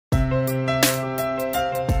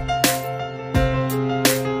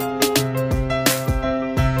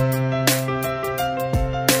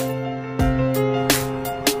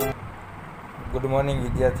Morning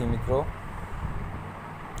વિદ્યાર્થી મિત્રો,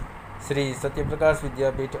 શ્રી સત્યપ્રકાશ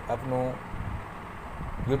વિદ્યાપીઠ આપનું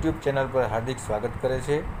યુટ્યુબ ચેનલ પર હાર્દિક સ્વાગત કરે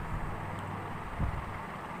છે।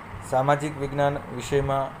 સામાજિક વિજ્ઞાન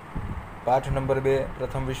વિષયમાં પાઠ નંબર 2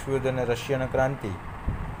 પ્રથમ વિશ્વયુદ્ધ અને રશિયન ક્રાંતિ,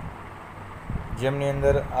 જેમની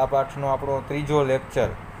અંદર આ પાઠનો આપણો ત્રીજા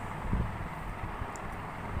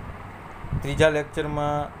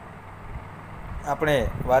લેક્ચરમાં આપણે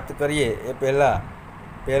વાત કરીએ એ પહેલાં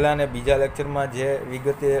ને બીજા લેક્ચરમાં જે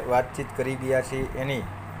વિગતે વાતચીત કરી ગયા છીએ એની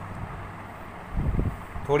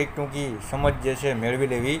થોડીક ટૂંકી સમજ જે છે મેળવી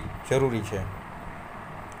લેવી જરૂરી છે।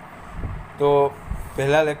 તો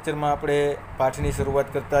પહેલા લેક્ચરમાં આપણે પાઠની શરૂઆત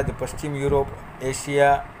કરતાં જ પશ્ચિમ યુરોપ,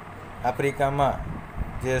 એશિયા, આફ્રિકામાં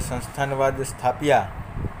જે સંસ્થાનવાદ સ્થાપ્યા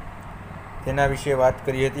તેના વિશે વાત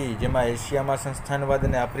કરી હતી, જેમાં એશિયામાં સંસ્થાનવાદ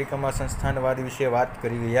અને આફ્રિકામાં સંસ્થાનવાદ વિશે વાત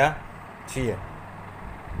કરી રહ્યા છીએ।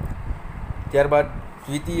 ત્યારબાદ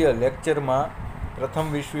દ્વિતીય લેક્ચરમાં પ્રથમ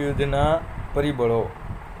વિશ્વયુદ્ધના પરિબળો,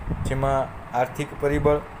 જેમાં આર્થિક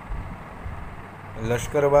પરિબળ,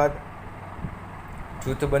 લશ્કરવાદ,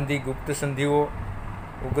 જૂથબંધી, ગુપ્ત સંધિઓ,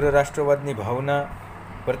 ઉગ્ર રાષ્ટ્રવાદની ભાવના,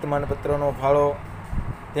 વર્તમાનપત્રનો ફાળો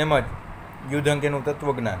તેમજ યુદ્ધ અંગેનું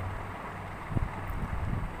તત્વજ્ઞાન,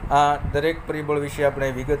 આ દરેક પરિબળ વિશે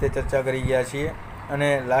આપણે વિગતે ચર્ચા કરી ગયા છીએ।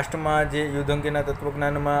 અને લાસ્ટમાં જે યુદ્ધ અંગેના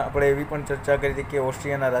તત્વજ્ઞાનમાં આપણે એવી પણ ચર્ચા કરી હતી કે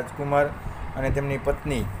ઓસ્ટ્રિયાના રાજકુમાર અને તેમની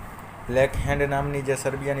પત્ની બ્લેક હેન્ડ નામની જે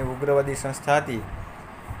સર્બિયાની ઉગ્રવાદી સંસ્થા હતી,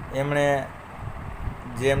 એમણે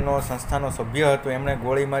જે એમનો સંસ્થાનો સભ્ય હતો એમણે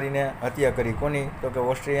ગોળી મારીને હત્યા કરી। કોની? તો કે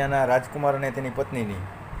ઓસ્ટ્રિયાના રાજકુમાર અને તેની પત્નીની।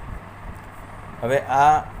 હવે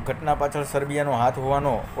આ ઘટના પાછળ સર્બિયાનો હાથ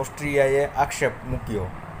હોવાનો ઓસ્ટ્રિયાએ આક્ષેપ મૂક્યો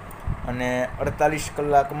અને 48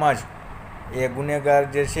 કલાકમાં જ એ ગુનેગાર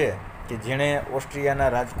જે છે કે જેણે ઓસ્ટ્રિયાના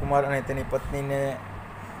રાજકુમાર અને તેની પત્નીને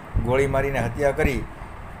ગોળી મારીને હત્યા કરી,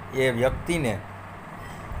 એ વ્યક્તિને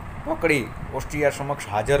પકડી ઓસ્ટ્રિયા સમક્ષ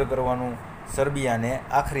હાજર કરવાનું સર્બિયાને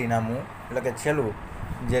આખરીનામું એટલે કે છેલ્લું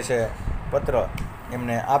જે છે પત્ર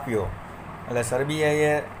એમને આપ્યો। એટલે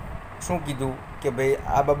સર્બિયાએ શું કીધું કે ભાઈ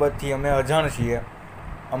આ બાબતથી અમે અજાણ છીએ,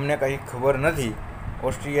 અમને કંઈ ખબર નથી।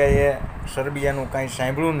 ઓસ્ટ્રિયાએ સર્બિયાનું કાંઈ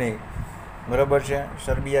સાંભળ્યું નહીં, બરાબર છે।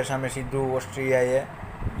 સર્બિયા સામે સીધું ઓસ્ટ્રિયાએ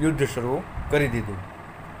યુદ્ધ શરૂ કરી દીધું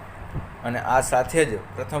અને આ સાથે જ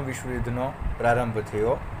પ્રથમ વિશ્વયુદ્ધનો પ્રારંભ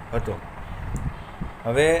થયો હતો।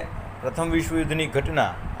 હવે પ્રથમ વિશ્વયુદ્ધની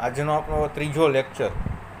ઘટના આજનો આપણો ત્રીજો લેક્ચર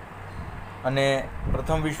અને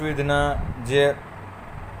પ્રથમ વિશ્વયુદ્ધના જે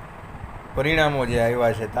પરિણામો જે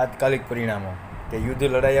આવ્યા છે, તાત્કાલિક પરિણામો, કે યુદ્ધ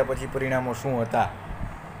લડાયા પછી પરિણામો શું હતા,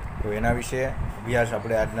 તો એના વિશે અભ્યાસ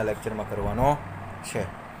આપણે આજના લેક્ચરમાં કરવાનો છે।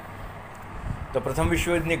 તો પ્રથમ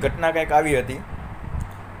વિશ્વયુદ્ધની ઘટના કંઈક આવી હતી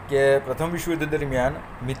કે પ્રથમ વિશ્વયુદ્ધ દરમિયાન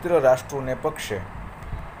મિત્ર રાષ્ટ્રોને પક્ષે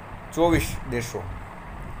 24 દેશો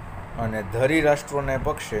અને ધરી રાષ્ટ્રોને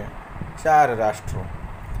પક્ષે 4 રાષ્ટ્રો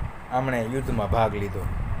આમણે યુદ્ધમાં ભાગ લીધો।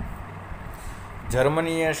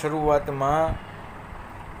 જર્મનીએ શરૂઆતમાં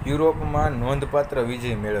યુરોપમાં નોંધપાત્ર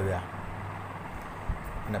વિજય મેળવ્યા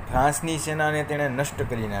અને ફ્રાન્સની સેનાને તેણે નષ્ટ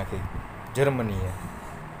કરી નાખી। જર્મનીએ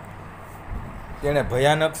તેણે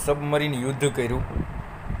ભયાનક સબમરીન યુદ્ધ કર્યું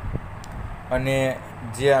અને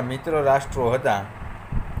જે આ મિત્ર રાષ્ટ્રો હતા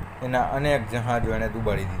એના અનેક જહાજો એણે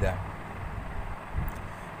ડૂબાડી દીધા।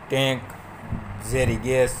 ટેન્ક, ઝેરી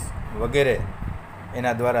ગેસ વગેરે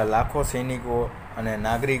એના દ્વારા લાખો સૈનિકો અને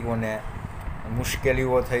નાગરિકોને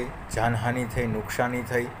મુશ્કેલીઓ થઈ, જાનહાનિ થઈ, નુકસાની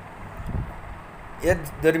થઈ। એ જ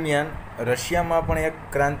દરમિયાન રશિયામાં પણ એક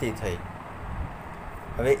ક્રાંતિ થઈ।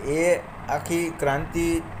 હવે એ આખી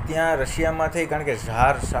ક્રાંતિ ત્યાં રશિયામાં થઈ કારણ કે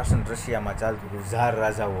ઝાર શાસન રશિયામાં ચાલતું હતું, ઝાર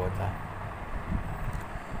રાજાઓ હતા।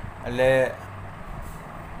 એટલે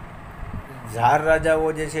ઝાર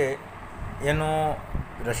રાજાઓ જે છે એનો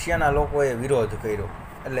રશિયાના લોકોએ વિરોધ કર્યો,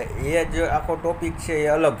 એટલે એ જ આખો ટોપિક છે એ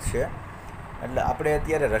અલગ છે। એટલે આપણે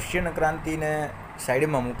અત્યારે રશિયન ક્રાંતિને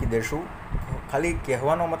સાઈડમાં મૂકી દઈશું। ખાલી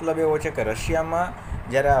કહેવાનો મતલબ એવો છે કે રશિયામાં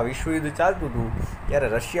જ્યારે આ વિશ્વયુદ્ધ ચાલતું હતું ત્યારે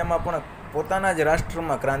રશિયામાં પણ પોતાના જ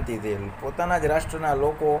રાષ્ટ્રમાં ક્રાંતિ થયેલી, પોતાના જ રાષ્ટ્રના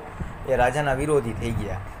લોકો એ રાજાના વિરોધી થઈ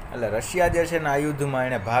ગયા। એટલે રશિયા જે છે ને આ યુદ્ધમાં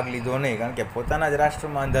એણે ભાગ લીધો નહીં, કારણ કે પોતાના જ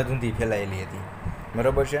રાષ્ટ્રમાં અંધાધૂંધી ફેલાયેલી હતી,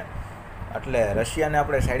 બરાબર છે। એટલે રશિયાને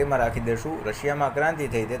આપણે સાઈડમાં રાખી દઈશું। રશિયામાં ક્રાંતિ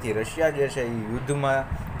થઈ તેથી રશિયા જે છે એ યુદ્ધમાં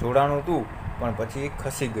જોડાણું હતું પણ પછી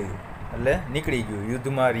ખસી ગયું, એટલે નીકળી ગયું,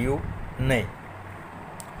 યુદ્ધમાં રહ્યું નહીં।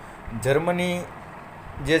 જર્મની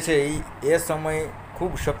જે છે એ સમય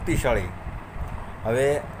ખૂબ શક્તિશાળી।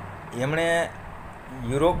 હવે એમણે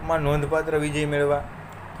યુરોપમાં નોંધપાત્ર વિજય મેળવ્યા,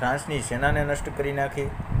 ફ્રાન્સની સેનાને નષ્ટ કરી નાખી,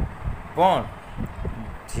 પણ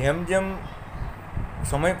જેમ જેમ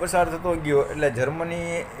સમય પસાર થતો ગયો એટલે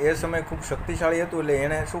જર્મની એ સમય ખૂબ શક્તિશાળી હતું, એટલે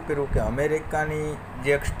એણે શું કર્યું કે અમેરિકાની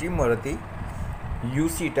જે એક સ્ટીમર હતી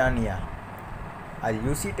યુસીટાનિયા, આ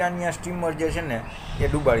લ્યુસિટાનિયા સ્ટીમર જે છે ને એ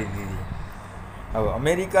ડૂબાડી દીધી. હવે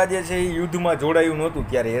અમેરિકા જે છે એ યુદ્ધમાં જોડાયું નહોતું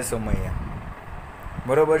ત્યારે એ સમયે,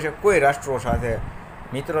 બરાબર છે. કોઈ રાષ્ટ્રો સાથે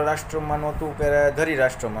મિત્ર રાષ્ટ્રમાં નહોતું કે ધરી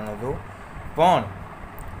રાષ્ટ્રમાં નહોતું, પણ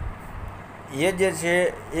એ જે છે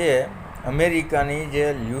એ અમેરિકાની જે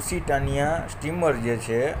લ્યુસિટાનિયા સ્ટીમર જે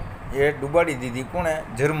છે એ ડૂબાડી દીધી. કોણે?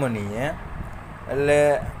 જર્મનીએ.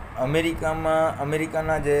 એટલે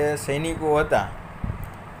અમેરિકાના જે સૈનિકો હતા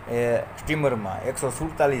એ સ્ટીમરમાં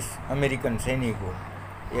 147 અમેરિકન સૈનિકો,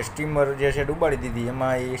 એ સ્ટીમર જે છે ડૂબાડી દીધી.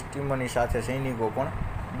 એમાં એ સ્ટીમરની સાથે સૈનિકો પણ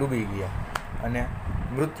ડૂબી ગયા અને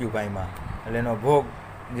મૃત્યુ પામ્યા. એટલે એનો ભોગ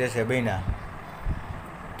જે છે બન્યા.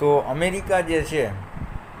 તો અમેરિકા જે છે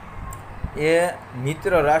એ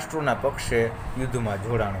મિત્ર રાષ્ટ્રોના પક્ષે યુદ્ધમાં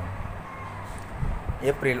જોડાણું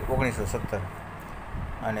એપ્રિલ 1917.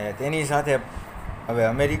 અને તેની સાથે હવે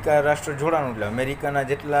અમેરિકા રાષ્ટ્ર જોડાણું એટલે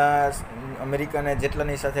અમેરિકાને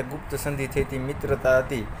જેટલાની સાથે ગુપ્ત સંધિ થઈ હતી, મિત્રતા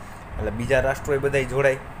હતી, એટલે બીજા રાષ્ટ્રો એ બધાય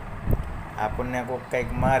જોડાય. આપણને કોઈ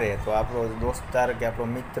કંઈક મારે તો આપણો દોસ્તાર કે આપણો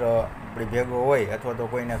મિત્ર આપણી ભેગો હોય, અથવા તો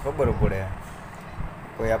કોઈને ખબર પડે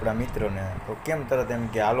કોઈ આપણા મિત્રને, તો કેમ તરત એમ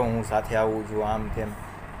કે હાલો હું સાથે આવું છું, આમ તેમ,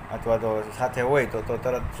 અથવા તો સાથે હોય તો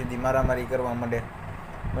તરત સીધી મારામારી કરવા માંડે.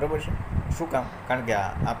 બરાબર છે. શું કામ? કારણ કે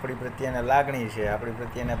આપણી પ્રત્યેને લાગણી છે, આપણી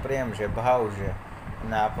પ્રત્યેને પ્રેમ છે, ભાવ છે,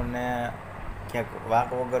 અને આપણને ક્યાંક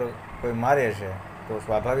વાક વગર કોઈ મારે છે તો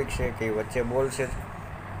સ્વાભાવિક છે કે વચ્ચે બોલશે જ.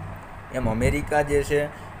 એમ અમેરિકા જે છે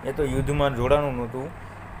એ તો યુદ્ધમાં જોડાણું નહોતું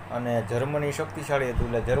અને જર્મની શક્તિશાળી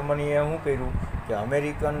હતું. એટલે જર્મનીએ શું કર્યું કે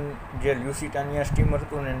અમેરિકન જે લ્યુસિટાનિયા સ્ટીમર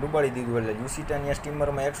હતું ને ડૂબાડી દીધું. એટલે લ્યુસિટાનિયા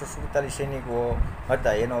સ્ટીમરમાં 147 સૈનિકો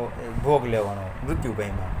હતા, એનો ભોગ લેવાનો, મૃત્યુ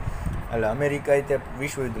પામ્યા. એટલે અમેરિકાએ તે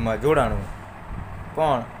વિશ્વ યુદ્ધમાં જોડાણું,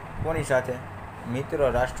 પણ કોની સાથે? મિત્ર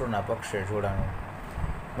રાષ્ટ્રોના પક્ષે જોડાણું.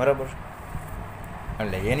 બરાબર.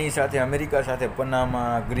 એટલે એની સાથે અમેરિકા સાથે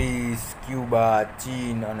પનામા, ગ્રીસ, ક્યુબા,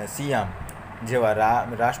 ચીન અને સિયામ જેવા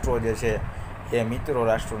રાષ્ટ્રો જે છે એ મિત્રો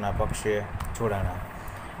રાષ્ટ્રોના પક્ષે જોડાણા.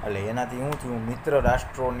 એટલે એનાથી શું થયું? મિત્ર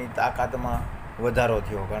રાષ્ટ્રોની તાકાતમાં વધારો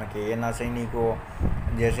થયો, કારણ કે એના સૈનિકો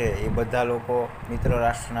જે છે એ બધા લોકો મિત્ર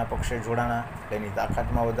રાષ્ટ્રના પક્ષે જોડાણા, એટલે એની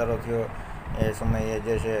તાકાતમાં વધારો થયો. એ સમયે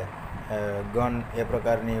જે છે ગન એ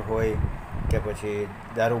પ્રકારની હોય કે પછી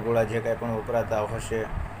દારૂગોળા જે કાંઈ પણ વપરાતા હશે,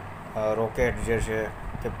 રોકેટ જે છે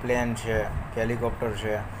કે પ્લેન છે કે હેલિકોપ્ટર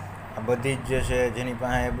છે, આ બધી જ જે છે જેની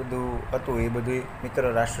પાસે બધું હતું એ બધું મિત્ર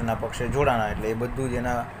રાષ્ટ્રના પક્ષે જોડાણા. એટલે એ બધું જ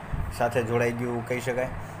એના સાથે જોડાઈ ગયું કહી શકાય.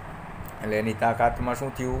 એટલે એની તાકાતમાં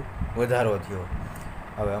શું થયું? વધારો થયો.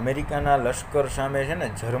 હવે અમેરિકાના લશ્કર સામે છે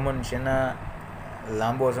ને જર્મન સેના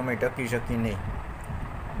લાંબો સમય ટકી શકી નહીં.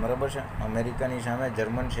 બરાબર છે. અમેરિકાની સામે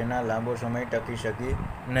જર્મન સેના લાંબો સમય ટકી શકી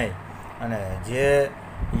નહીં. અને જે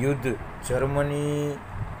યુદ્ધ જર્મની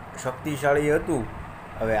શક્તિશાળી હતું,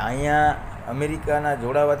 હવે અહીંયા અમેરિકાના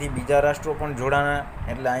જોડાવાથી બીજા રાષ્ટ્રો પણ જોડાણા.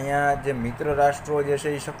 એટલે અહીંયા જે મિત્ર રાષ્ટ્રો જે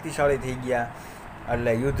છે એ શક્તિશાળી થઈ ગયા.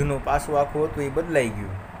 એટલે યુદ્ધનું પાસું આખું હતું એ બદલાઈ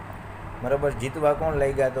ગયું. બરાબર. જીતવા કોણ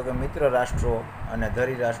લાગ્યા? તો કે મિત્ર રાષ્ટ્રો અને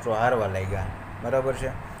ધરી રાષ્ટ્રો હારવા લાગ્યા. બરાબર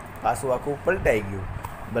છે. પાસું આખું પલટાઈ ગયું.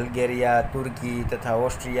 બલ્ગેરિયા, તુર્કી તથા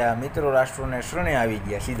ઓસ્ટ્રિયા મિત્રો રાષ્ટ્રોને શરણે આવી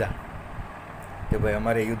ગયા સીધા કે ભાઈ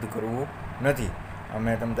અમારે યુદ્ધ કરવું નથી,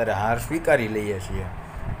 અમે તમ તારે હાર સ્વીકારી લઈએ છીએ.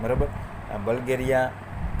 બરાબર. બલ્ગેરિયા,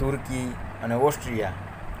 તુર્કી અને ઓસ્ટ્રિયા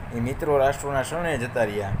એ મિત્રો રાષ્ટ્રોના શરણે જતા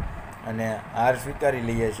રહ્યા અને હાર સ્વીકારી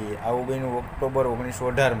લઈએ છીએ. આવું બન્યું ઓક્ટોબર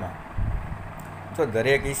 1918માં. તો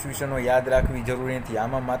દરેક ઈસવીસનો યાદ રાખવી જરૂરી નથી.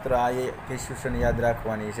 આમાં માત્ર આ એક ઈસવીસન યાદ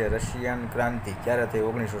રાખવાની છે. રશિયન ક્રાંતિ ક્યારે થઈ?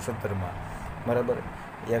 1917માં. બરાબર.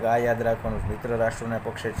 એક આ યાદ રાખવાનું. મિત્ર રાષ્ટ્રોને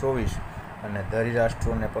પક્ષે 24 અને ધરી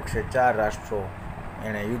રાષ્ટ્રોને પક્ષે 4 રાષ્ટ્રો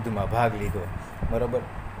એણે યુદ્ધમાં ભાગ લીધો. બરાબર.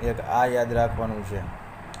 એક આ યાદ રાખવાનું છે.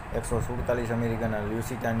 147 અમેરિકાના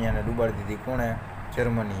લ્યુસિટાનિયાને ડૂબાડી દીધી. કોણે?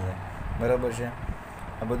 જર્મનીએ. બરાબર છે.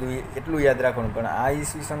 આ બધું એટલું યાદ રાખવાનું, પણ આ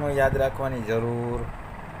ઈસવીસનો યાદ રાખવાની જરૂર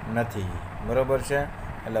નથી. બરાબર છે.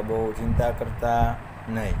 એટલે બહુ ચિંતા કરતા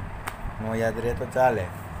નહીં. ન યાદ રહે તો ચાલે,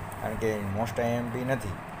 કારણ કે મોસ્ટ આઈએમપી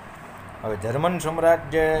નથી. હવે જર્મન સમ્રાટ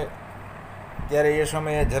જે ત્યારે એ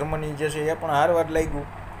સમયે જર્મની જે છે એ પણ હારવા જ લાગ્યું.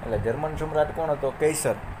 એટલે જર્મન સમ્રાટ કોણ હતો?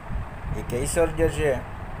 કૈસર. એ કૈસર જે છે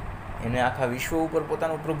એને આખા વિશ્વ ઉપર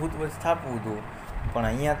પોતાનું પ્રભુત્વ સ્થાપવું હતું, પણ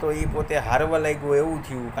અહીંયા તો એ પોતે હારવા લાગ્યો એવું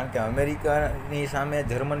થયું, કારણ કે અમેરિકાની સામે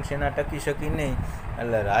જર્મન સેના ટકી શકી નહીં.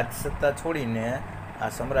 એટલે રાજસત્તા છોડીને આ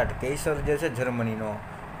સમ્રાટ કૈસર જે છે જર્મનીનો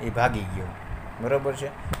એ ભાગી ગયો. બરાબર છે.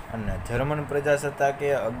 અને જર્મન પ્રજાસત્તાકે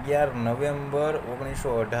 11 નવેમ્બર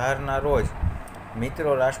 1918ના રોજ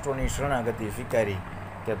મિત્રો રાષ્ટ્રોની શરણાગતિ સ્વીકારી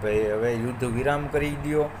કે ભાઈ હવે યુદ્ધ વિરામ કરી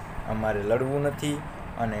દો, અમારે લડવું નથી.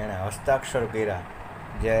 અને એણે હસ્તાક્ષર કર્યા.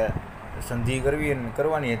 જે સંધિ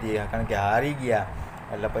કરવાની હતી, કારણ કે હારી ગયા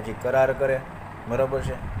એટલે પછી કરાર કરે. બરાબર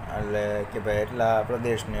છે. એટલે કે ભાઈ એટલા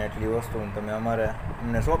પ્રદેશને એટલી વસ્તુ તમે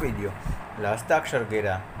અમને સોંપી દો. એટલે હસ્તાક્ષર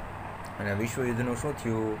કર્યા અને વિશ્વયુદ્ધનું શું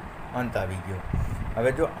થયું? અંત આવી ગયો.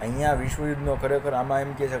 હવે જો અહીંયા વિશ્વયુદ્ધનો ખરેખર આમાં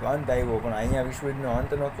એમ કહે છે કે અંત આવ્યો, પણ અહીંયા વિશ્વયુદ્ધનો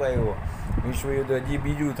અંત નહોતો આવ્યો. વિશ્વયુદ્ધ હજી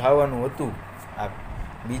બીજું થવાનું હતું. આ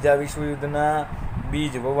બીજા વિશ્વયુદ્ધના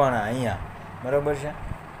બીજ વવાણા અહીંયા, બરાબર છે.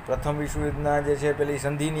 પ્રથમ વિશ્વયુદ્ધના જે છે પેલી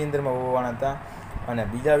સંધિની અંદરમાં વવાણા હતા, અને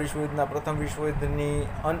બીજા વિશ્વયુદ્ધના પ્રથમ વિશ્વયુદ્ધની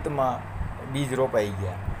અંતમાં બીજ રોપાઈ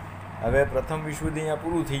ગયા. હવે પ્રથમ વિશ્વયુદ્ધ અહીંયા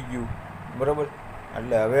પૂરું થઈ ગયું, બરાબર.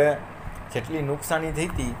 એટલે હવે જેટલી નુકસાની થઈ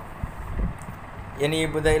હતી એની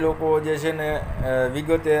બધા લોકો જે છે ને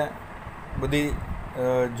વિગતે બધી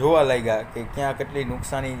જોવા લાગ્યા કે ક્યાં કેટલી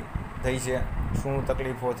નુકસાની થઈ છે, શું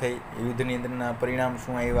તકલીફો થઈ, યુદ્ધની અંદરના પરિણામ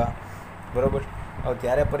શું આવ્યા, બરાબર. હવે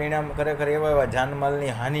ત્યારે પરિણામ ખરેખર એવા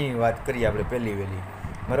જાનમાલની હાનિની વાત કરીએ આપણે પહેલી વહેલી,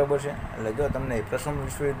 બરાબર છે. એટલે જો તમને પ્રથમ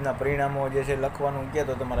વિશ્વયુદ્ધના પરિણામો જે છે લખવાનું કહે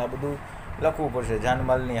તો તમારે આ બધું લખવું પડશે.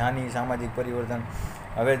 જાનમાલની હાનિ, સામાજિક પરિવર્તન.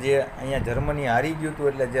 હવે જે અહીંયા જર્મની હારી ગયું હતું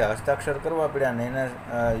એટલે જે હસ્તાક્ષર કરવા પડ્યા ને એના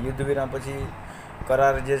યુદ્ધ વિરામ પછી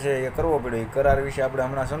કરાર જે છે એ કરવો પડ્યો. એ કરાર વિશે આપણે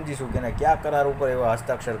હમણાં સમજીશું કે કયા કરાર ઉપર એવા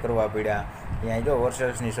હસ્તાક્ષર કરવા પડ્યા. અહીંયા જો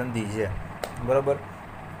વર્ષની સંધિ છે, બરાબર.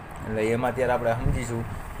 એટલે એમાં ત્યારે આપણે સમજીશું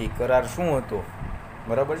કે કરાર શું હતો,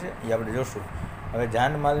 બરાબર છે, એ આપણે જોશું. હવે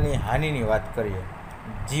જાનમાલની હાનિની વાત કરીએ.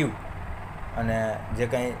 જીવ અને જે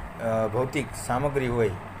કાંઈ ભૌતિક સામગ્રી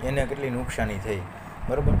હોય એને કેટલી નુકસાની થઈ,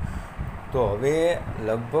 બરાબર. તો હવે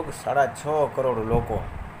લગભગ 6.5 કરોડ લોકો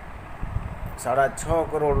 6.5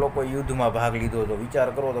 કરોડ લોકો યુદ્ધમાં ભાગ લીધો હતો.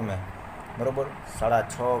 વિચાર કરો તમે, બરાબર.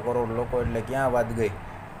 6.5 કરોડ લોકો એટલે ક્યાં વાત ગઈ,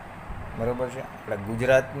 બરાબર છે. એટલે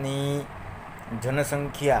ગુજરાતની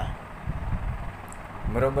જનસંખ્યા,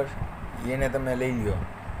 બરાબર, એને તમે લઈ લો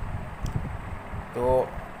તો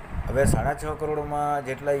હવે 6.5 કરોડમાં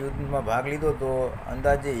જેટલા યુદ્ધમાં ભાગ લીધો તો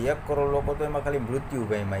અંદાજે 1 કરોડ લોકો તો એમાં ખાલી મૃત્યુ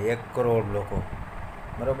પામ્યા. 1 કરોડ લોકો,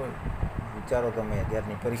 બરાબર. વિચારો તમે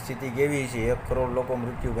ત્યારની પરિસ્થિતિ કેવી છે. 1 કરોડ લોકો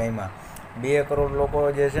મૃત્યુ પામ્યા. 2 કરોડ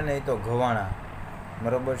લોકો જે છે ને એ તો ઘવાણા,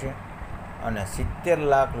 બરાબર છે. અને 70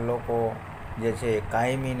 લાખ લોકો જે છે એ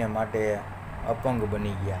કાયમીને માટે અપંગ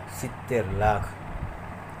બની ગયા. 70 લાખ,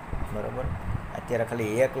 બરાબર. અત્યારે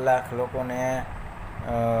ખાલી 1 લાખ લોકોને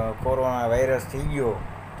કોરોના વાયરસ થઈ ગયો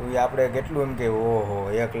તો એ આપણે કેટલું એમ કે ઓહો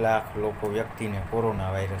 1 લાખ લોકો વ્યક્તિને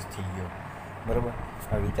કોરોના વાયરસ થઈ ગયો, બરાબર.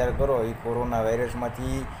 હવે વિચાર કરો, એ કોરોના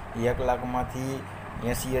વાયરસમાંથી 1 લાખમાંથી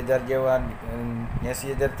 80,000 જેવા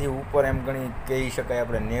 80,000થી ઉપર એમ ગણી કહી શકાય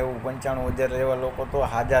આપણે 90-95,000 જેવા લોકો તો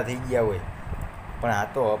હાજા થઈ ગયા હોય, પણ આ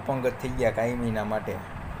તો અપંગ જ થઈ ગયા કાયમીના માટે.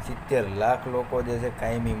 70 લાખ લોકો જે છે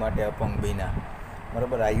કાયમી માટે અપંગ બન્યા,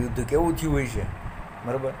 બરાબર. આ યુદ્ધ કેવું થયું હોય છે,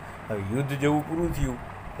 બરાબર. હવે યુદ્ધ જેવું પૂરું થયું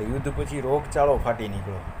તો યુદ્ધ પછી રોગચાળો ફાટી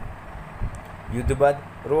નીકળ્યો. યુદ્ધ બાદ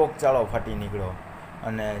રોગચાળો ફાટી નીકળ્યો.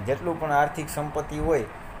 અને જેટલું પણ આર્થિક સંપત્તિ હોય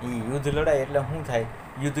એ યુદ્ધ લડાય એટલે શું થાય?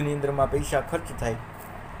 યુદ્ધની અંદરમાં પૈસા ખર્ચ થાય.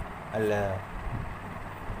 એટલે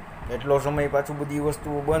એટલો સમય પાછું બધી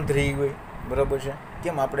વસ્તુઓ બંધ રહી હોય, બરાબર છે.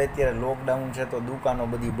 કેમ આપણે અત્યારે લોકડાઉન છે તો દુકાનો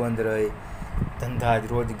બધી બંધ રહે, ધંધા જ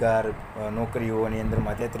રોજગાર, નોકરીઓની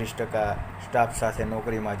અંદરમાં 33% સ્ટાફ સાથે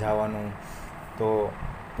નોકરીમાં જવાનું, તો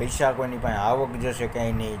પૈસા કોઈની પાસે આવક જશે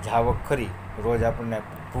કાંઈ નહીં, જાવક ખરી. રોજ આપણને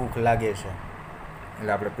ભૂખ લાગે છે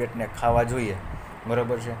એટલે આપણે પેટને ખાવા જોઈએ,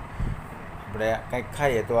 બરાબર છે. આપણે કંઈક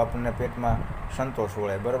ખાઈએ તો આપણને પેટમાં સંતોષ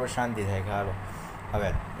વળે, બરાબર, શાંતિ થાય કે હાલો. હવે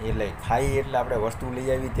એટલે ખાઈએ એટલે આપણે વસ્તુ લઈ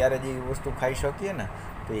આવી ત્યારે જ એ વસ્તુ ખાઈ શકીએ ને,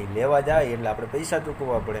 તો એ લેવા જાય એટલે આપણે પૈસા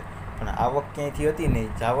ચૂકવવા પડે. પણ આવક ક્યાંયથી હતી નહીં,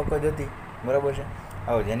 જાવક જ હતી, બરાબર છે.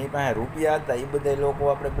 હવે જેની પાસે રૂપિયા હતા એ બધા લોકો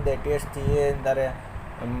આપણે બધા ટેસ્ટથી એ તારે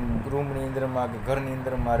રૂમની અંદરમાં કે ઘરની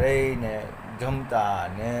અંદરમાં રહીને જમતા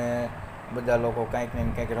ને બધા લોકો કાંઈક ને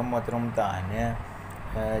કાંઈક રમત રમતા ને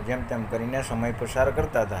જેમ તેમ કરીને સમય પસાર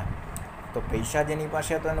કરતા હતા. તો પૈસા જેની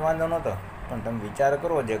પાસે હતો એને વાંધો નહોતો, પણ તમે વિચાર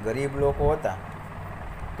કરો જે ગરીબ લોકો હતા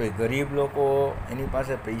તો એ ગરીબ લોકો એની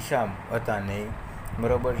પાસે પૈસા હતા નહીં,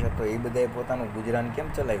 બરાબર છે. તો એ બધાએ પોતાનું ગુજરાન કેમ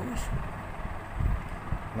ચલાવ્યું છે,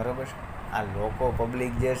 બરાબર છે. આ લોકો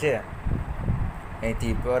પબ્લિક જે છે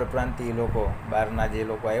અહીંથી પરપ્રાંતિય લોકો, બહારના જે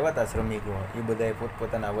લોકો આવ્યા હતા શ્રમિકો, એ બધાએ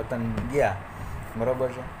પોતપોતાના વતન ગયા, બરાબર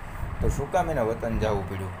છે. તો શું કામ એને વતન જવું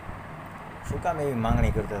પડ્યું? શું કામ એવી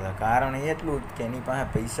માંગણી કરતા હતા? કારણ એટલું જ કે એની પાસે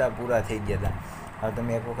પૈસા પૂરા થઈ ગયા હતા. હવે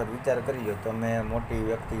તમે એક વખત વિચાર કરી લો, તમે મોટી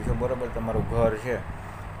વ્યક્તિ છો, બરાબર, તમારું ઘર છે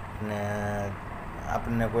ને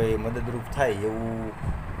આપણને કોઈ મદદરૂપ થાય એવું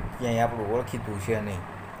ક્યાંય આપણું ઓળખીતું છે નહીં,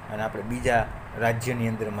 અને આપણે બીજા રાજ્યની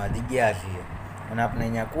અંદરમાં જગ્યા છીએ અને આપણે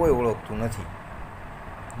અહીંયા કોઈ ઓળખતું નથી,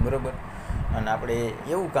 બરાબર. અને આપણે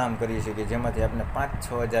એવું કામ કરીએ છીએ કે જેમાંથી આપણે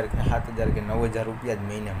 5-6 હજાર કે 7 હજાર કે 9 હજાર રૂપિયા જ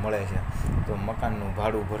મહિને મળે છે. તો મકાનનું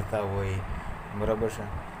ભાડું ભરતા હોય, બરાબર છે,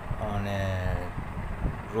 અને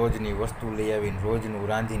રોજની વસ્તુ લઈ આવીને રોજનું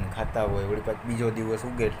રાંધીને ખાતા હોય, વળી પાછું બીજો દિવસ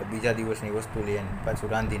ઉગે એટલે બીજા દિવસની વસ્તુ લઈ આવીને પાછું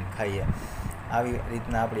રાંધીને ખાઈએ. આવી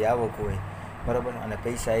રીતના આપણી આવક હોય, બરાબર. અને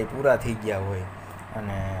પૈસા એ પૂરા થઈ ગયા હોય,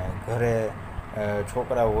 અને ઘરે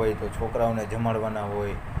છોકરાઓ હોય તો છોકરાઓને જમાડવાના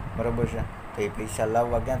હોય, બરાબર છે. તો એ પૈસા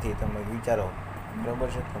લાવવા ક્યાંથી તમે વિચારો, બરાબર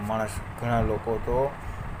છે. તો માણસ, ઘણા લોકો તો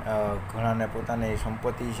ઘણાને પોતાની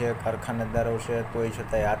સંપત્તિ છે, કારખાનેદારો છે, તોય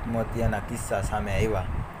છતાંય આત્મહત્યાના કિસ્સા સામે આવ્યા.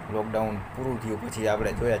 લોકડાઉન પૂરું થયું પછી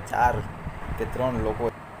આપણે જોયા 4 કે 3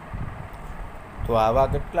 લોકો. તો આવા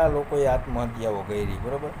કેટલા લોકોએ આત્મહત્યાઓ કરી,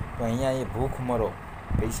 બરાબર. તો અહીંયા એ ભૂખમરો,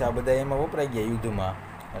 પૈસા બધા એમાં વપરાઈ ગયા યુદ્ધમાં,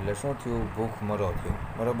 એટલે શું થયું? ભૂખમરો થયો,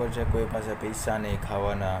 બરાબર છે. કોઈ પાસે પૈસા નહીં,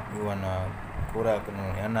 ખાવાના પીવાના,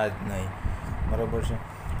 ખોરાકનું, અનાજ નહીં, બરાબર છે.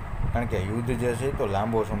 કારણ કે યુદ્ધ જે છે તો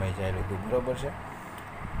લાંબો સમય ચાલ્યું હતું, બરાબર છે.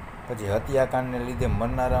 પછી હત્યાકાંડને લીધે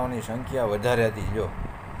મરનારાઓની સંખ્યા વધારે હતી. જો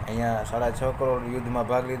અહીંયા 6.5 કરોડ યુદ્ધમાં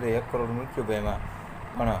ભાગ લીધો, 1 કરોડ મૃત્યુ પામ્યા,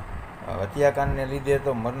 પણ હત્યાકાંડને લીધે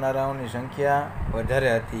તો મરનારાઓની સંખ્યા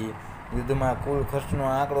વધારે હતી. યુદ્ધમાં કુલ ખર્ચનો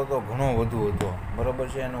આંકડો તો ઘણો વધુ હતો, બરાબર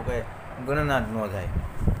છે. એનો કંઈ ગણના જ ન થાય,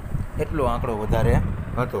 એટલો આંકડો વધારે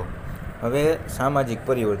હતો. હવે સામાજિક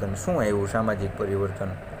પરિવર્તન શું આવ્યું? સામાજિક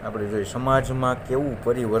પરિવર્તન આપણે જોઈએ, સમાજમાં કેવું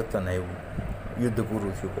પરિવર્તન આવ્યું યુદ્ધ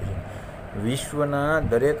પૂરું થયું પછી. વિશ્વના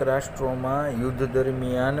દરેક રાષ્ટ્રોમાં યુદ્ધ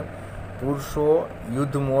દરમિયાન પુરુષો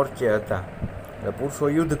યુદ્ધ મોરચે હતા, એટલે પુરુષો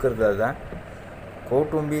યુદ્ધ કરતા હતા.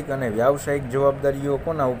 કૌટુંબિક અને વ્યાવસાયિક જવાબદારીઓ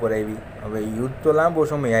કોના ઉપર આવી? હવે યુદ્ધ તો લાંબો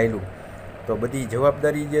સમય આવેલું, તો બધી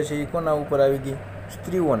જવાબદારી જે છે એ કોના ઉપર આવી ગઈ?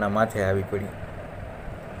 સ્ત્રીઓના માથે આવી પડી.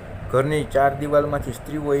 ઘરની 4 દિવાલમાંથી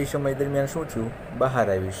સ્ત્રીઓ એ સમય દરમિયાન શું થયું? બહાર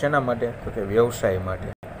આવી. શેના માટે? તો કે વ્યવસાય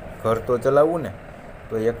માટે. ઘર તો ચલાવવું ને,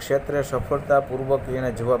 તો એક ક્ષેત્રે સફળતાપૂર્વક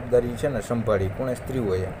એને જવાબદારી છે ને સંભાળી કોણે?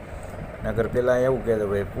 સ્ત્રીઓએ. નગર પહેલાં એવું કહેતો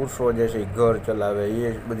ભાઈ પુરુષો જે છે એ ઘર ચલાવે,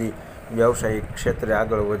 એ બધી વ્યવસાયિક ક્ષેત્રે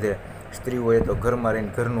આગળ વધે, સ્ત્રીઓએ તો ઘરમાં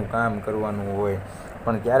રહીને ઘરનું કામ કરવાનું હોય.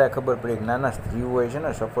 પણ ત્યારે ખબર પડી કે નાના, સ્ત્રીઓએ છે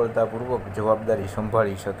ને સફળતાપૂર્વક જવાબદારી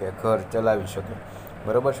સંભાળી શકે, ઘર ચલાવી શકે,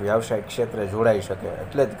 બરાબર છે. વ્યવસાયિક ક્ષેત્રે જોડાઈ શકે,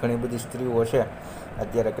 એટલે જ ઘણી બધી સ્ત્રીઓ છે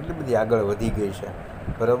અત્યારે કેટલી બધી આગળ વધી ગઈ છે,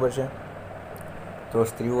 બરાબર છે. તો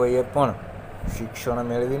સ્ત્રીઓએ પણ શિક્ષણ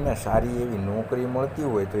મેળવીને સારી એવી નોકરી મળતી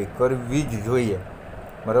હોય તો એ કરવી જ જોઈએ,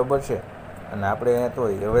 બરાબર છે. અને આપણે તો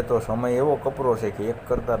હવે તો સમય એવો કપરો છે કે 1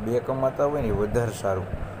 કરતાં 2 કમાતા હોય ને એ વધારે સારું,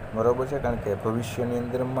 બરાબર છે. કારણ કે ભવિષ્યની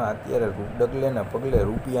અંદરમાં અત્યારે ડગલે ને પગલે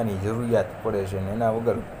રૂપિયાની જરૂરિયાત પડે છે ને એના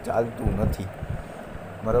વગર ચાલતું નથી,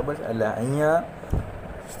 બરાબર છે. એટલે અહીંયા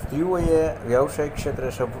સ્ત્રીઓએ વ્યવસાયિક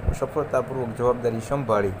ક્ષેત્રે સફળતાપૂર્વક જવાબદારી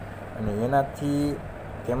સંભાળી અને એનાથી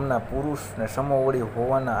તેમના પુરુષને સમોવડી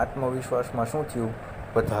હોવાના આત્મવિશ્વાસમાં શું થયું?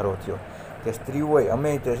 વધારો થયો. કે સ્ત્રીઓએ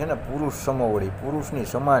અમે તે છે ને પુરુષ સમોવડી, પુરુષની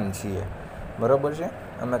સમાન છીએ, બરાબર છે.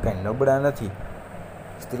 અમે કાંઈ નબળા નથી.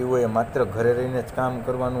 સ્ત્રીઓએ માત્ર ઘરે રહીને જ કામ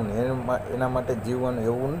કરવાનું ને એના માટે જીવવાનું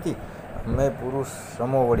એવું નથી. અમે પુરુષ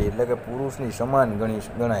સમોવડી એટલે કે પુરુષની સમાન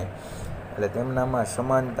ગણાય, એટલે તેમનામાં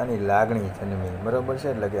સમાનતાની લાગણી જન્મી, બરાબર છે.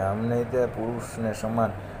 એટલે કે અમને તે પુરુષને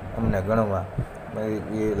સમાન અમને ગણવા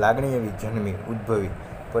એ લાગણી એવી જન્મી, ઉદ્ભવી.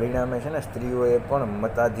 પરિણામે છે ને સ્ત્રીઓએ પણ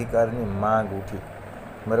મતાધિકારની માંગ ઉઠી,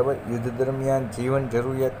 બરાબર. યુદ્ધ દરમિયાન જીવન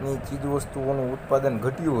જરૂરિયાતની ચીજવસ્તુઓનું ઉત્પાદન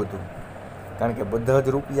ઘટ્યું હતું, કારણ કે બધા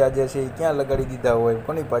જ રૂપિયા જે છે એ ક્યાં લગાડી દીધા હોય?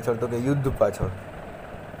 કોની પાછળ? તો કે યુદ્ધ પાછળ.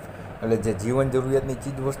 એટલે જે જીવન જરૂરિયાતની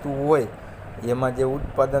ચીજવસ્તુઓ હોય એમાં જે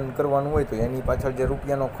ઉત્પાદન કરવાનું હોય તો એની પાછળ જે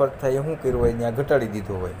રૂપિયાનો ખર્ચ થાય એ શું કર્યો હોય? ત્યાં ઘટાડી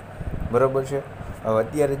દીધો હોય, બરાબર છે. હવે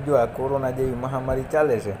અત્યારે જો આ કોરોના જેવી મહામારી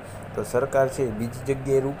ચાલે છે તો સરકાર છે બીજી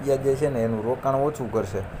જગ્યાએ રૂપિયા જે છે ને એનું રોકાણ ઓછું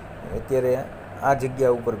કરશે. અત્યારે આ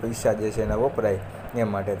જગ્યા ઉપર પૈસા જે છે એને વપરાય એ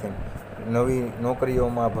માટે થઈને નવી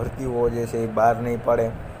નોકરીઓમાં ભરતીઓ જે છે એ બહાર નહીં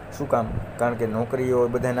પાડે. શું કામ? કારણ કે નોકરીઓ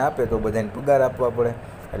બધાને આપે તો બધાને પગાર આપવા પડે,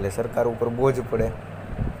 એટલે સરકાર ઉપર બોજ પડે.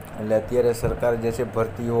 એટલે અત્યારે સરકાર જે છે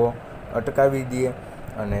ભરતીઓ અટકાવી દે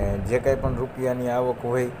અને જે કાંઈ પણ રૂપિયાની આવક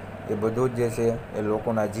હોય એ બધું જ જે છે એ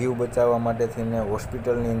લોકોના જીવ બચાવવા માટે થઈને,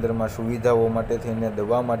 હોસ્પિટલની અંદરમાં સુવિધાઓ માટે થઈને,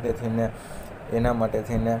 દવા માટે થઈને, એના માટે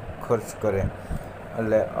થઈને ખર્ચ કરે.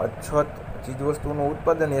 એટલે અછત ચીજવસ્તુનું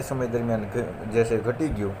ઉત્પાદન એ સમય દરમિયાન જે છે ઘટી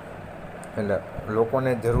ગયું, એટલે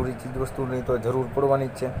લોકોને જરૂરી ચીજવસ્તુની તો જરૂર પડવાની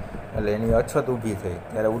જ છે, એટલે એની અછત ઊભી થઈ.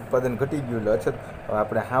 ત્યારે ઉત્પાદન ઘટી ગયું એટલે અછત.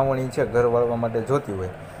 આપણે હાવણી છે ઘર વાળવા માટે જોતી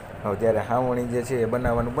હોય, હવે ત્યારે હાવણી જે છે એ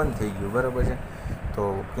બનાવવાનું બંધ થઈ ગયું, બરાબર છે. તો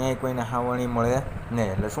ક્યાંય કોઈને હાવણી મળે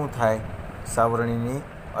નહીં, એટલે શું થાય? સાવરણીની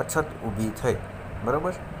અછત ઊભી થઈ,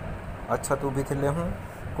 બરાબર. અછત ઊભી થઈ એટલે શું?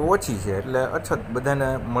 ઓછી છે એટલે અછત બધાને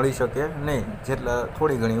મળી શકે નહીં, જેટલા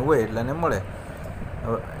થોડી ઘણી હોય એટલાને મળે.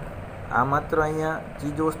 હવે આ માત્ર અહીંયા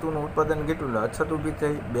ચીજવસ્તુનું ઉત્પાદન ઘટ્યું એટલે અછત ઊભી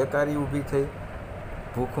થઈ, બેકારી ઊભી થઈ,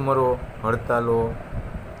 ભૂખમરો, હડતાલો,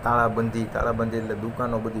 તાળાબંધી એટલે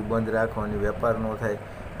દુકાનો બધી બંધ રાખવાની, વેપાર ન થાય,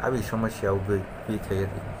 આવી સમસ્યા ઊભી થઈ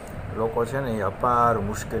હતી. લોકો છે ને એ અપાર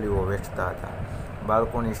મુશ્કેલીઓ વેઠતા હતા.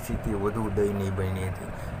 બાળકોની સ્થિતિ વધુ દયનીય બની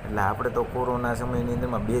હતી. એટલે આપણે તો કોરોના સમયની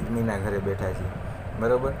અંદરમાં 2 જ મહિના ઘરે બેઠા છીએ,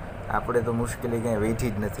 બરાબર. આપણે તો મુશ્કેલી કાંઈ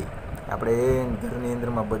વેઠી જ નથી. આપણે એ ઘરની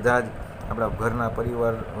અંદરમાં બધા જ આપણા ઘરના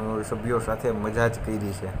પરિવાર સભ્યો સાથે મજા જ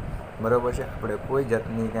કરી છે, બરાબર છે. આપણે કોઈ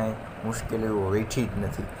જાતની કાંઈ મુશ્કેલીઓ વેઠી જ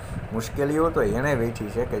નથી. મુશ્કેલીઓ તો એણે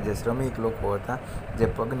વેઠી છે કે જે શ્રમિક લોકો હતા, જે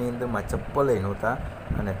પગની અંદરમાં ચપ્પલે નહોતા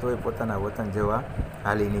અને તોય પોતાના વતન જેવા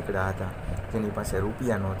હાલી નીકળ્યા હતા, જેની પાસે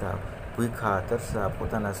રૂપિયા નહોતા, ભૂખા તરસા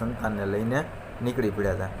પોતાના સંતાનને લઈને નીકળી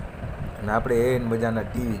પડ્યા હતા. અને આપણે એ મજાના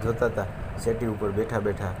ટીવી જોતા હતા, સેટી ઉપર બેઠા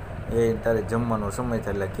બેઠા. એ તારે જમવાનો સમય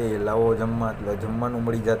થાય એટલે કે લાવો જમવા, એટલે જમવાનું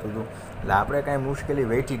મળી જતું હતું. એટલે આપણે કાંઈ મુશ્કેલી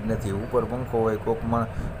વેઠી જ નથી. ઉપર પંખો હોય,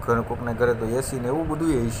 કોકના ઘરે તો એસી ને એવું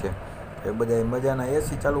બધું એ છે. એ બધા મજાના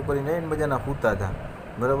એસી ચાલુ કરીને એ મજાના સૂતા હતા,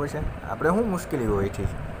 બરાબર છે. આપણે શું મુશ્કેલીઓ વેઠી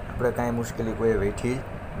છે? આપણે કાંઈ મુશ્કેલી કોઈ વેઠી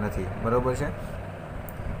જ નથી, બરાબર છે.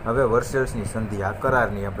 હવે વર્સેલ્સની સંધિ, આ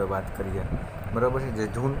કરારની આપણે વાત કરીએ, બરાબર છે, જે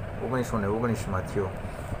જૂન 1919માં થયો.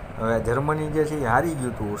 હવે જર્મની જે છે એ હારી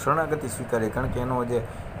ગયું હતું, શરણાગતિ સ્વીકારી, કારણ કે એનો જે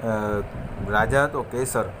રાજા હતો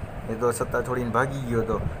કેસર, એ તો સત્તા છોડીને ભાગી ગયો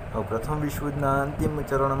હતો. હવે પ્રથમ વિશ્વયુદ્ધના અંતિમ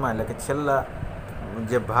ચરણમાં, એટલે કે છેલ્લા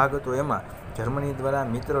જે ભાગ હતો એમાં જર્મની દ્વારા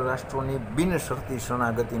મિત્ર રાષ્ટ્રોની બિનશરતી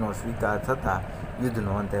શરણાગતિનો સ્વીકાર થતાં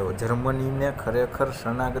યુદ્ધનો અંત આવ્યો. જર્મનીને ખરેખર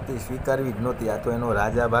શરણાગતિ સ્વીકારવી જ નહોતી. આ તો એનો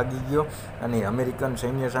રાજા ભાગી ગયો અને અમેરિકન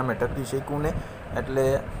સૈન્ય સામે ટકી શક્યું ને,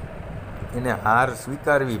 એટલે એને હાર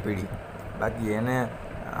સ્વીકારવી પડી. બાકી એને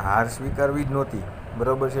હાર સ્વીકારવી જ નહોતી,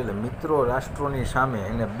 બરાબર છે. એટલે મિત્રો રાષ્ટ્રોની સામે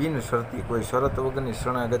એને બિનશરતી કોઈ શરત વગરની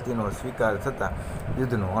શરણાગતિનો સ્વીકાર થતાં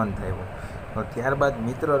યુદ્ધનો અંત આવ્યો. ત્યારબાદ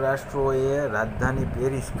મિત્ર રાષ્ટ્રોએ રાજધાની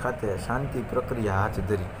પેરિસ ખાતે શાંતિ પ્રક્રિયા હાથ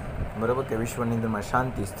ધરી, બરાબર, કે વિશ્વની અંદરમાં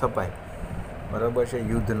શાંતિ સ્થપાય, બરાબર છે,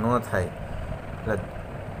 યુદ્ધ ન થાય. એટલે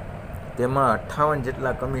તેમાં 58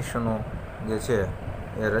 જેટલા કમિશનો જે છે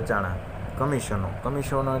એ રચાણા.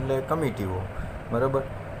 કમિશનો એટલે કમિટીઓ, બરાબર.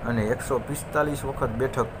 અને 145 વખત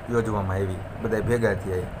બેઠક યોજવામાં આવી, બધા ભેગા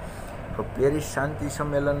થયા. પેરિસ શાંતિ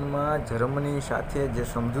સંમેલનમાં જર્મની સાથે જે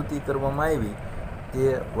સમજૂતી કરવામાં આવી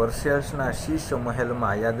તે વર્સેલ્સના શીશ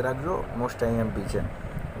મહેલમાં, યાદ રાખજો, મોસ્ટ IMP છે,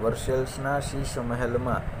 વર્સેલ્સના શીશ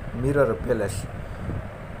મહેલમાં મિરર પેલેસ,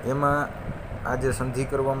 એમાં આ જે સંધિ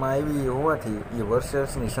કરવામાં આવી હોવાથી એ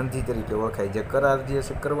વર્સેલ્સની સંધિ તરીકે ઓળખાય. જે કરાર જે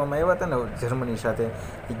કરવામાં આવ્યા હતા ને જર્મની સાથે,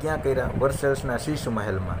 એ ક્યાં કર્યા? વર્સેલ્સના શીશ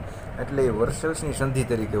મહેલમાં, એટલે એ વર્સેલ્સની સંધિ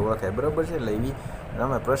તરીકે ઓળખાય, બરાબર છે. એટલે એવી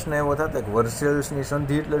તમે પ્રશ્ન એવો થતો કે વર્સેલ્સની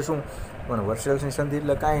સંધિ એટલે શું? પણ વર્સેલ્સની સંધિ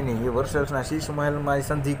એટલે કાંઈ નહીં, એ વર્સેલ્સના શીશ મહેલમાં એ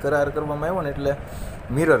સંધિ કરાર કરવામાં આવ્યો ને, એટલે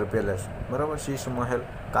મિરર પેલેસ, બરાબર, શીશ મહેલ,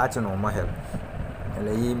 કાચનો મહેલ,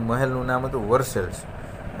 એટલે એ મહેલનું નામ હતું વર્સેલ્સ.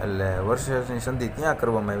 એટલે વર્સેલ્સની સંધિ ત્યાં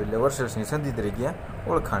કરવામાં આવી, એટલે વર્સેલ્સની સંધિ તરીકે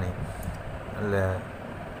ઓળખાણી. એટલે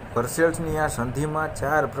વર્સેલ્સની આ સંધિમાં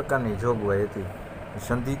 4 પ્રકારની જોગવાઈ હતી.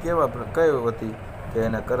 સંધિ કઈ હતી કે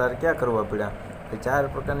એના કરાર ક્યાં કરવા પડ્યા? એ 4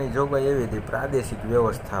 પ્રકારની જોગવાઈ એવી હતી. પ્રાદેશિક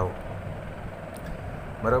વ્યવસ્થાઓ,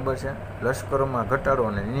 બરાબર છે, લશ્કરમાં ઘટાડો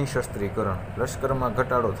અને નિશસ્ત્રીકરણ. લશ્કરમાં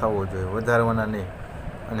ઘટાડો થવો જોઈએ, વધારવાના નહીં.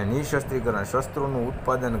 અને નિશસ્ત્રીકરણ, શસ્ત્રોનું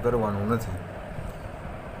ઉત્પાદન કરવાનું નથી.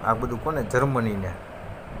 આ બધું કોને? જર્મનીને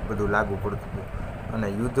બધું લાગુ પડતું હતું. અને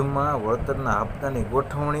યુદ્ધમાં વળતરના હપ્તાની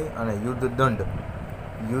ગોઠવણી અને યુદ્ધ દંડ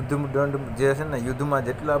જે છે ને, યુદ્ધમાં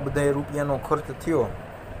જેટલા બધા રૂપિયાનો ખર્ચ થયો,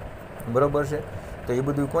 બરાબર છે, તો એ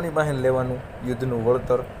બધું કોની પાસે લેવાનું? યુદ્ધનું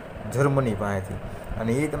વળતર જર્મની પાસેથી.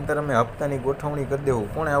 અને એ તમે હપ્તાની ગોઠવણી કરી દેવું.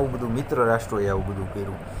 કોણે આવું બધું? મિત્ર રાષ્ટ્રોએ આવું બધું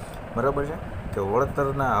કર્યું, બરાબર છે, કે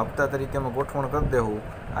વળતરના હપ્તા તરીકેમાં ગોઠવણ કરી દેવું.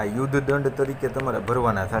 આ યુદ્ધ દંડ તરીકે તમારે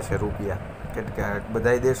ભરવાના થશે રૂપિયા, કે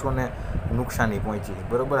બધા દેશોને નુકસાની પહોંચી,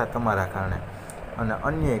 બરાબર, આ તમારા કારણે. અને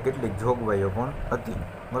અન્ય કેટલીક જોગવાઈઓ પણ હતી,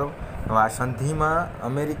 બરાબર. હવે આ સંધિમાં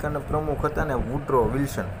અમેરિકાના પ્રમુખ હતા ને, વુડરો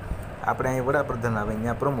વિલ્સન. આપણે અહીં વડાપ્રધાન આવે,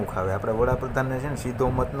 ત્યાં પ્રમુખ આવે. આપણે વડાપ્રધાનને છે ને સીધો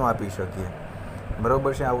મત ન આપી શકીએ,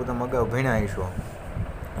 બરાબર છે, આવું તમે અગાઉ ભણ્યા હશો.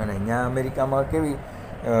 અને ત્યાં અમેરિકામાં કેવી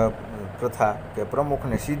પ્રથા કે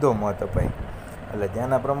પ્રમુખને સીધો મત અપાય. એટલે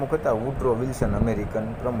ત્યાંના પ્રમુખ હતા વુડરો વિલ્સન,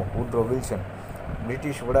 અમેરિકન પ્રમુખ વુડરો વિલ્સન.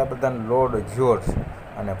 બ્રિટિશ વડાપ્રધાન લોર્ડ જ્યોર્જ,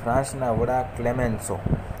 અને ફ્રાન્સના વડા ક્લેમેન્સો,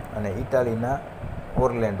 અને ઇટાલીના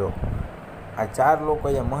ઓર્લેન્ડો. આ 4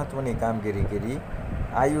 લોકોએ મહત્ત્વની કામગીરી કરી.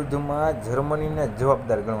 આ યુદ્ધમાં જર્મનીને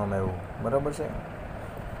જવાબદાર ગણવામાં આવ્યું, બરાબર છે,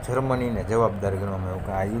 જર્મનીને જવાબદાર ગણવામાં આવ્યું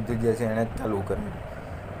કે આ યુદ્ધ જે છે એણે ચાલુ કર્યું.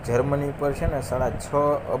 જર્મની પર છે ને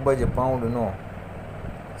 6.5 અબજ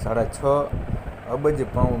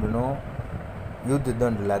પાઉન્ડનો યુદ્ધ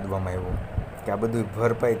દંડ લાદવામાં આવ્યો કે આ બધું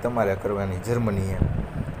ભરપાઈ તમારે કરવાની જર્મનીએ,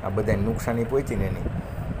 આ બધાને નુકસાની પહોંચી ને એની.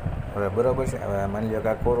 હવે બરાબર છે, હવે માની લો કે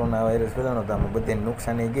આ કોરોના વાયરસ ફેલાનો તો આમાં બધાને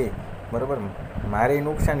નુકસાની ગઈ, બરાબર, મારી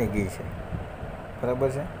નુકસાની ગઈ છે, બરાબર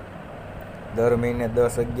છે. દર મહિને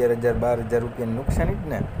 10, 11,000, 12,000 રૂપિયાની નુકસાની જ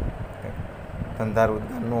ને. ધંધા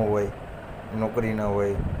રોજગાર ન હોય, નોકરી ન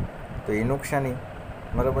હોય તો એ નુકસાની,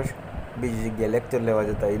 બરાબર છે. બીજી જગ્યાએ લેક્ચર લેવા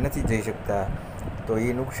જતા એ નથી જઈ શકતા, તો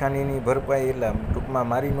એ નુકસાનીની ભરપાઈ, એટલે ટૂંકમાં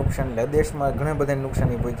મારી નુકસાન, એટલે દેશમાં ઘણા બધાની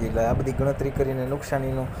નુકસાની પહોંચી, એટલે આ બધી ગણતરી કરીને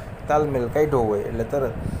નુકસાનીનો તાલમેલ કાઢ્યો હોય એટલે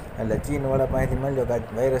તરત, એટલે ચીનવાળા પાસેથી માની લો કે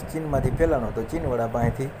આ વાયરસ ચીનમાંથી ફેલાનો, તો ચીનવાળા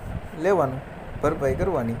પાસેથી લેવાનું, ભરપાઈ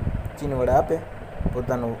કરવાની. ચીનવાળા આપે,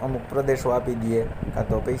 પોતાનો અમુક પ્રદેશો આપી દે, કાં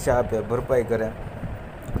તો પૈસા આપે, ભરપાઈ કરે.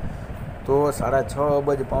 તો 6.5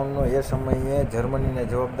 અબજ પાઉન્ડનો એ સમયે જર્મનીને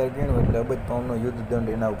જવાબદાર ગણ્યો, એટલે અબજ પાઉન્ડનો યુદ્ધ દંડ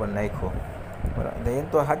એના ઉપર નાખ્યો. બરાબર, એ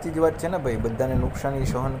તો સાચી જ વાત છે ને ભાઈ. બધાને નુકસાની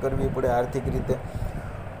સહન કરવી પડે આર્થિક રીતે.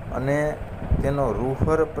 અને તેનો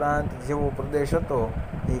રૂહર પ્રાંત જેવો પ્રદેશ હતો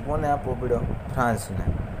એ કોને આપવો પડ્યો? ફ્રાન્સને.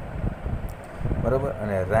 બરાબર.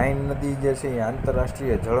 અને રાઇન નદી જે છે એ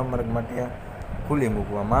આંતરરાષ્ટ્રીય જળમાર્ગ માટે ખુલ્લી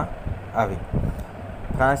મૂકવામાં આવી.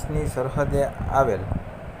 ફ્રાન્સની સરહદે આવેલ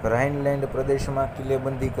રાઇનલેન્ડ પ્રદેશમાં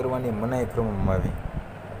કિલ્લેબંધી કરવાની મનાઈ ફરમાવવામાં આવી.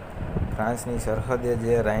 ફ્રાન્સની સરહદે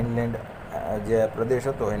જે રાઇનલેન્ડ જે પ્રદેશ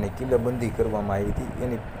હતો એને કિલ્લેબંધી કરવામાં આવી હતી,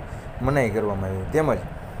 એની મનાઈ કરવામાં આવી. તેમજ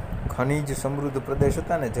ખનિજ સમૃદ્ધ પ્રદેશ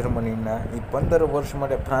હતા ને જર્મનીના, એ 15 વર્ષ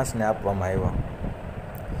માટે ફ્રાન્સને આપવામાં આવ્યા.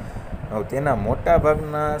 હવે તેના મોટા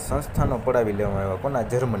ભાગના સંસ્થાનો પડાવી લેવામાં આવ્યા. કોના?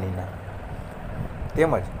 જર્મનીના.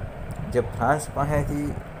 તેમજ જે ફ્રાન્સ પાસેથી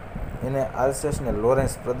એને આલ્સેસ ને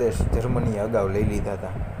લોરેન્સ પ્રદેશ જર્મનીએ અગાઉ લઈ લીધા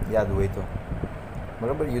હતા, યાદ હોય તો.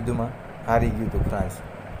 બરાબર, યુદ્ધમાં હારી ગયું હતું ફ્રાન્સ.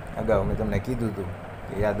 અગાઉ મેં તમને કીધું હતું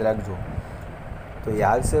કે યાદ રાખજો. તો એ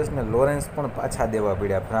આલ્સેસ ને લોરેન્સ પણ પાછા દેવા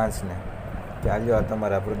પડ્યા ફ્રાન્સને, કે હાલ્યો આ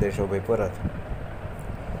તમારા પ્રદેશો ભાઈ પરત.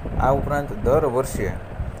 આ ઉપરાંત દર વર્ષે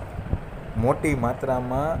મોટી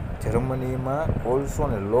માત્રામાં જર્મનીમાં કોલસો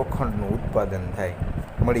અને લોખંડનું ઉત્પાદન થાય,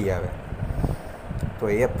 મળી આવે. તો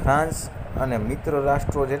એ ફ્રાન્સ અને મિત્ર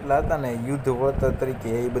રાષ્ટ્રો જેટલા હતા ને, યુદ્ધ વળતર તરીકે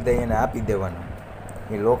એ બધા એને આપી દેવાના,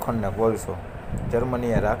 એ લોખંડને કોલસો.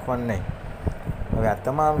 જર્મનીએ રાખવાનું નહીં. હવે આ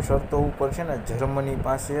તમામ શરતો ઉપર છે ને જર્મની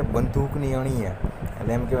પાસે બંદૂકની અણીએ,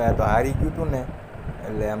 એટલે એમ કહેવાય આ તો હારી ગયું હતું ને,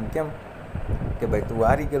 એટલે એમ કેમ કે ભાઈ તું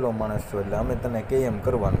હારી ગયેલો માણસ છો, એટલે અમે તને કહે એમ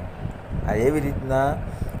કરવાનું. આ એવી રીતના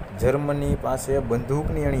જર્મની પાસે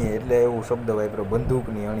બંદૂકની અણીએ, એટલે એવું શબ્દ વાપર્યો,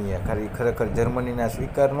 બંદૂકની અણીએ. ખરેખર જર્મનીના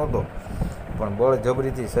સ્વીકાર નહોતો, પણ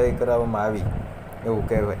બળજબરીથી સહી કરાવવામાં આવી એવું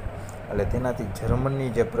કહેવાય. એટલે તેનાથી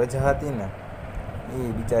જર્મનની જે પ્રજા હતી ને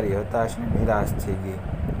એ બિચારી હતાશ ને નિરાશ થઈ ગઈ.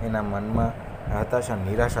 એના મનમાં હતાશા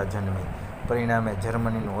નિરાશા જન્મી. પરિણામે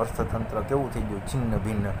જર્મનીનું અર્થતંત્ર કેવું થઈ ગયું? છિન્ન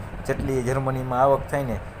ભિન્ન. જેટલી જર્મનીમાં આવક થાય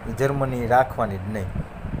ને એ જર્મની રાખવાની જ નહીં,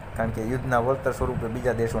 કારણ કે યુદ્ધના વળતર સ્વરૂપે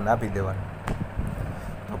બીજા દેશોને આપી દેવાનું.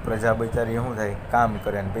 તો પ્રજા બિચારી શું થાય? કામ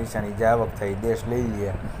કરે ને પૈસાની જે આવક થાય એ દેશ લઈ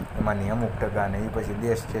લે, એમાંની અમુક ટકા ને એ પછી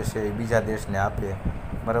દેશ જે છે એ બીજા દેશને આપે.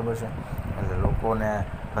 બરાબર છે. એટલે લોકોને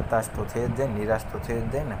હતાશ તો થઈ જ જાય, નિરાશ તો થઈ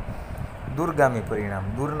જ જાય ને. દૂરગામી પરિણામ.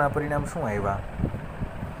 દૂરના પરિણામ શું આવ્યા?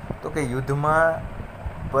 તો કે યુદ્ધમાં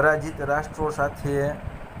પરાજિત રાષ્ટ્રો સાથે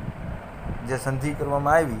જે સંધિ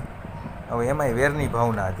કરવામાં આવી, હવે એમાંય વેરની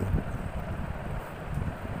ભાવના હતી.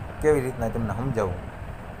 કેવી રીતના તમને સમજાવું?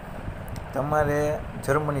 તમારે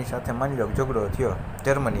જર્મની સાથે માની લો ઝઘડો થયો,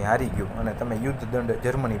 જર્મની હારી ગયું અને તમે યુદ્ધ દંડ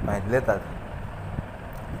જર્મની પાસે લેતા હતા.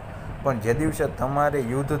 પણ જે દિવસે તમારે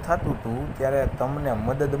યુદ્ધ થતું હતું ત્યારે તમને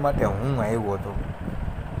મદદ માટે હું આવ્યો હતો,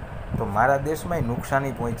 તો મારા દેશમાંય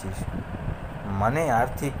નુકસાની પહોંચી છે. મને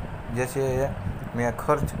આર્થિક જે છે મેં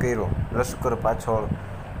ખર્ચ કર્યો લશ્કર પાછળ,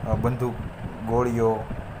 બંદૂક, ગોળીઓ,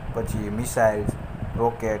 પછી મિસાઇલ,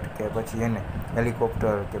 રોકેટ, કે પછી એને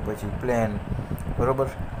હેલિકોપ્ટર, કે પછી પ્લેન, બરાબર,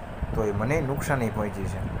 તો એ મને નુકસાની પહોંચી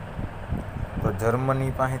છે. તો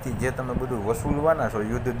જર્મની પાસેથી જે તમે બધું વસૂલવાના છો,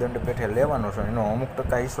 યુદ્ધ દંડ પેઠે લેવાનો છો, એનો અમુક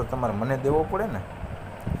ટકા હિસ્સો તમારે મને દેવો પડે ને.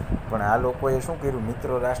 પણ આ લોકોએ શું કર્યું? મિત્ર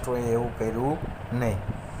રાષ્ટ્રોએ એવું કર્યું નહીં.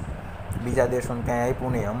 બીજા દેશોને કાંઈ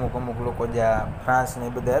આપ્યું નહીં. અમુક લોકો જે આ ફ્રાન્સ ને એ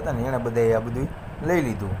બધા હતા ને, એણે બધાએ આ બધું લઈ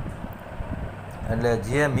લીધું. એટલે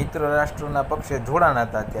જે મિત્ર રાષ્ટ્રોના પક્ષે જોડાણા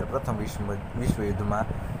હતા અત્યારે પ્રથમ વિશ્વયુદ્ધમાં,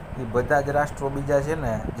 એ બધા જ રાષ્ટ્રો બીજા છે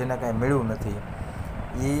ને જેને કાંઈ મળ્યું નથી,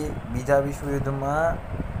 એ બીજા વિશ્વયુદ્ધમાં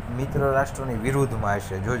મિત્ર રાષ્ટ્રોની વિરુદ્ધમાં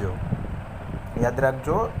હશે. જોજો, યાદ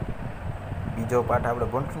રાખજો. બીજો પાઠ આપણે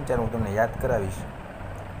ભણશું ત્યારે હું તમને યાદ કરાવીશ.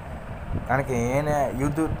 કારણ કે એને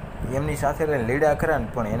યુદ્ધ એમની સાથે લડ્યા ખરા ને,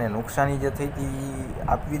 પણ એને નુકસાની જે થઈ હતી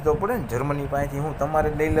આપવી તો પડે ને. જર્મની પાસેથી હું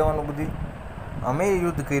તમારે લઈ લેવાનું બધું? અમે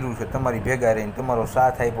યુદ્ધ કર્યું છે તમારી ભેગા રહીને, તમારો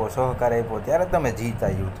સાથ આપ્યો, સહકાર આપ્યો, ત્યારે તમે જીતા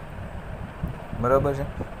યુદ્ધ, બરાબર છે.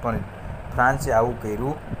 પણ ફ્રાન્સે આવું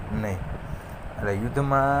કર્યું નહીં. એટલે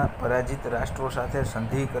યુદ્ધમાં પરાજિત રાષ્ટ્રો સાથે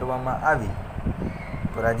સંધિ કરવામાં આવી.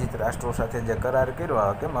 પરાજિત રાષ્ટ્રો સાથે જે કરાર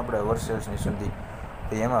કર્યો, કેમ આપણે વર્સેલ્સની સંધિ,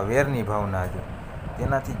 તો એમાં વેરની ભાવના હતી.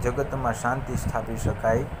 તેનાથી જગતમાં શાંતિ સ્થાપી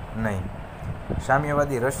શકાય નહીં.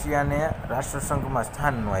 સામ્યવાદી રશિયાને રાષ્ટ્રસંઘમાં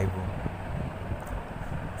સ્થાન ન આપ્યું.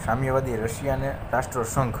 સામ્યવાદી રશિયાને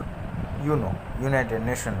રાષ્ટ્રસંઘ યુનાઇટેડ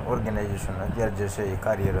નેશન ઓર્ગેનાઇઝેશન અત્યારે જે છે એ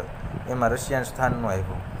કાર્યરત, એમાં રશિયાને સ્થાન ન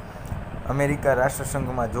આપ્યું. અમેરિકા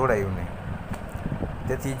રાષ્ટ્રસંઘમાં જોડાયું નહીં.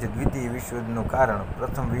 તેથી જ દ્વિતીય વિશ્વયુદ્ધનું કારણ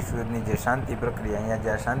પ્રથમ વિશ્વયુદ્ધની જે શાંતિ પ્રક્રિયા, અહીંયા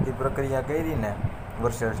જે શાંતિ પ્રક્રિયા કરી ને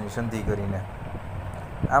વર્ષની સંધિ કરીને,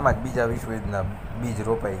 આમાં જ બીજા વિશ્વયુદ્ધના બીજ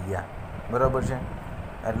રોપાઈ ગયા. બરાબર છે.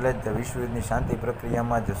 એટલે જ વિશ્વયુદ્ધની શાંતિ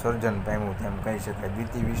પ્રક્રિયામાં જ સર્જન પામ્યું તેમ કહી શકાય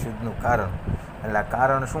દ્વિતીય વિશ્વયુદ્ધનું કારણ. એટલે આ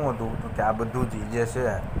કારણ શું હતું? તો કે આ બધું જ જે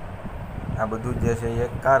છે એ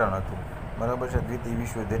એક કારણ હતું. બરાબર છે. દ્વિતીય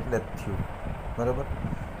વિશ્વયુદ્ધ એટલે જ થયું. બરાબર.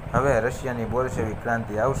 હવે રશિયાની બોલ્શેવિક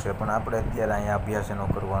ક્રાંતિ આવશે, પણ આપણે અત્યારે અહીંયા અભ્યાસ એનો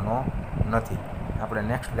કરવાનો નથી. આપણે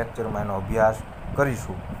નેક્સ્ટ લેક્ચરમાં એનો અભ્યાસ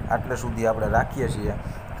કરીશું. આટલે સુધી આપણે રાખીએ છીએ.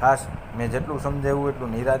 ખાસ મેં જેટલું સમજાવ્યું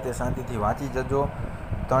એટલું નિરાતે શાંતિથી વાંચી જજો,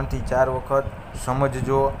 3 થી 4 વખત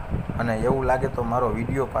સમજજો, અને એવું લાગે તો મારો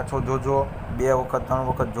વિડીયો પાછો જોજો. 2 વખત 3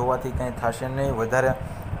 વખત જોવાથી કંઈ થશે નહીં, વધારે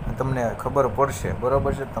તમને ખબર પડશે.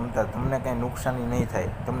 બરાબર છે. તમને કંઈ નુકસાની નહીં થાય,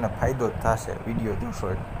 તમને ફાયદો જ થશે વિડીયો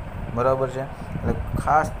જોશો એટલે. બરાબર છે. એટલે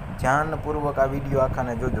ખાસ ધ્યાનપૂર્વક આ વિડીયો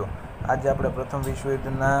આખાને જોજો. આજે આપણે પ્રથમ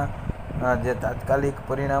વિશ્વયુદ્ધના જે તાત્કાલિક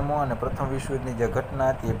પરિણામો અને પ્રથમ વિશ્વયુદ્ધની જે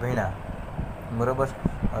ઘટના હતી એ ભણ્યા. બરાબર.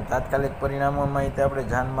 તાત્કાલિક પરિણામોમાં તે આપણે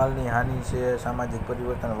જાનમાલની હાનિ છે, સામાજિક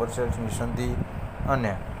પરિવર્તન, વર્ષની સંધિ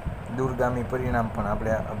અને દૂરગામી પરિણામ પણ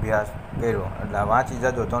આપણે અભ્યાસ કર્યો. એટલે આ વાંચી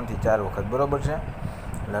જજો 3 થી 4 વખત. બરાબર છે.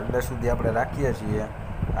 એટલે અત્યાર સુધી આપણે રાખીએ છીએ.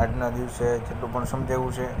 આજના દિવસે જેટલું પણ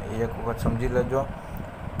સમજાવ્યું છે એ એક વખત સમજી લેજો,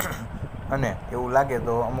 અને એવું લાગે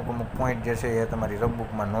તો અમુક પોઈન્ટ જે છે એ તમારી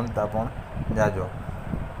રફબુકમાં નોંધતા પણ જાજો.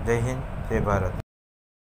 જય હિન્દ, જય ભારત.